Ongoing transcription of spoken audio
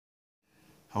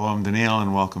Hello, I'm Daniel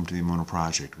and welcome to the Emunah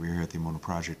Project. We here at the Emunah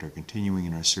Project are continuing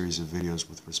in our series of videos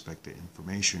with respect to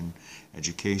information,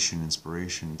 education,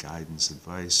 inspiration, guidance,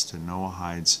 advice to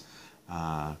Noahides,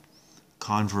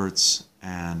 converts,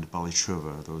 and Baalei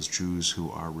Tshuva, those Jews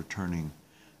who are returning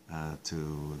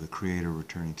to the Creator,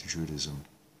 returning to Judaism.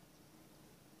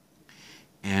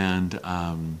 And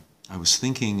I was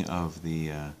thinking of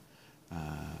where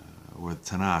the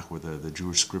Tanakh, where the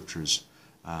Jewish scriptures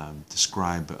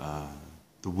describe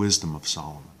the wisdom of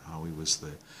Solomon, how he was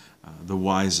the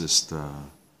wisest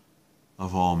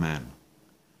of all men,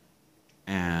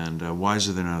 and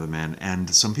wiser than other men. And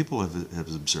some people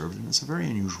have observed, and it's a very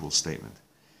unusual statement,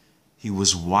 he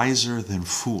was wiser than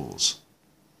fools.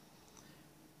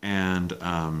 And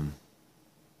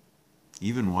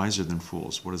even wiser than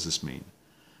fools. What does this mean?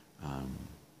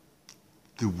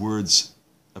 The words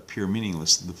appear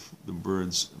meaningless. The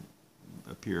words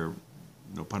appear,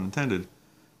 no pun intended,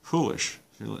 foolish.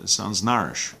 It sounds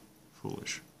narish,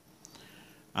 foolish.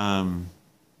 I'm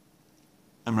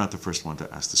not the first one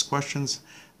to ask these questions.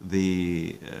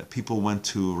 The people went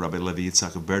to Rabbi Levi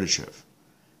Yitzhak of Berditchev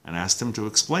and asked him to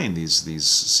explain these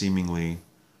seemingly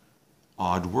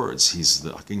odd words.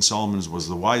 King Solomon was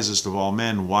the wisest of all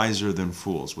men, wiser than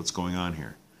fools. What's going on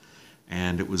here?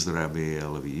 And it was the Rabbi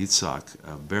Levi Yitzhak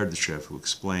of Berditchev who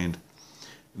explained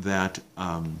that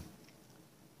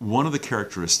one of the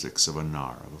characteristics of a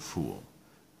nar, of a fool,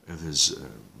 of his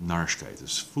narishkeit,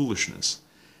 his foolishness,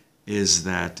 is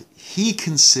that he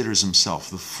considers himself,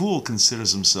 the fool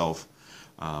considers himself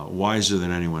wiser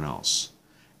than anyone else,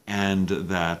 and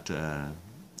that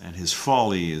and his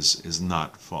folly is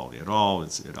not folly at all.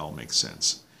 It all makes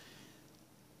sense.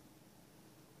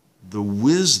 The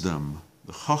wisdom,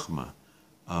 the chokhmah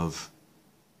of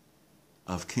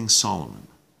King Solomon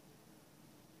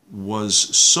was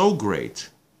so great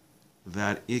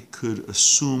that it could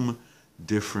assume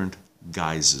different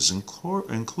guises,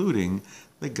 including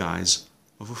the guise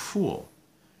of a fool.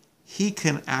 He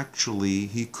could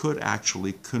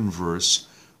actually converse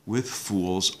with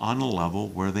fools on a level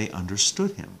where they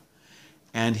understood him,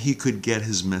 and he could get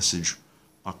his message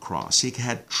across. He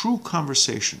had true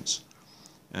conversations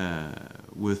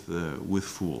with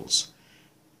fools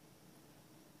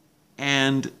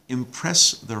and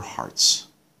impress their hearts.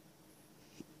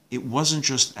 It wasn't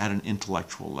just at an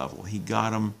intellectual level. He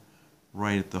got them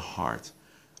right at the heart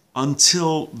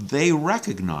until they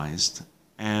recognized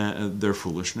their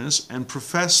foolishness and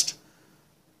professed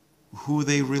who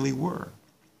they really were.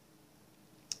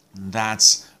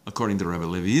 That's, according to Rabbi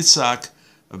Levi Yitzhak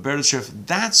of Berditchev,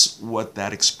 that's what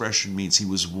that expression means. He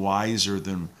was wiser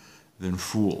than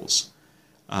fools.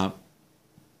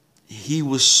 He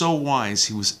was so wise,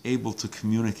 he was able to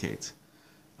communicate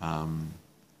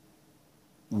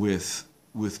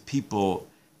with people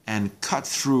and cut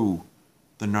through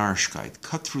the narishkeit,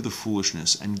 cut through the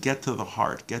foolishness, and get to the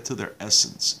heart, get to their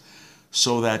essence,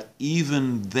 so that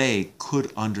even they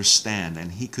could understand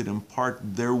and he could impart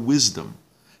their wisdom,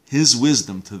 his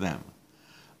wisdom to them.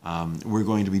 We're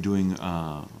going to be doing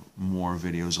more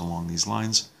videos along these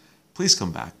lines. Please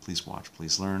come back, please watch,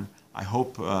 please learn. I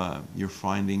hope you're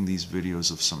finding these videos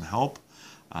of some help.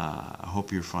 I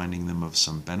hope you're finding them of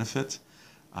some benefit.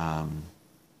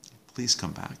 Please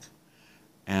come back.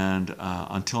 And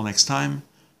until next time,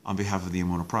 on behalf of the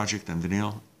Emunah Project, I'm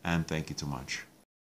Daniel, and thank you too much.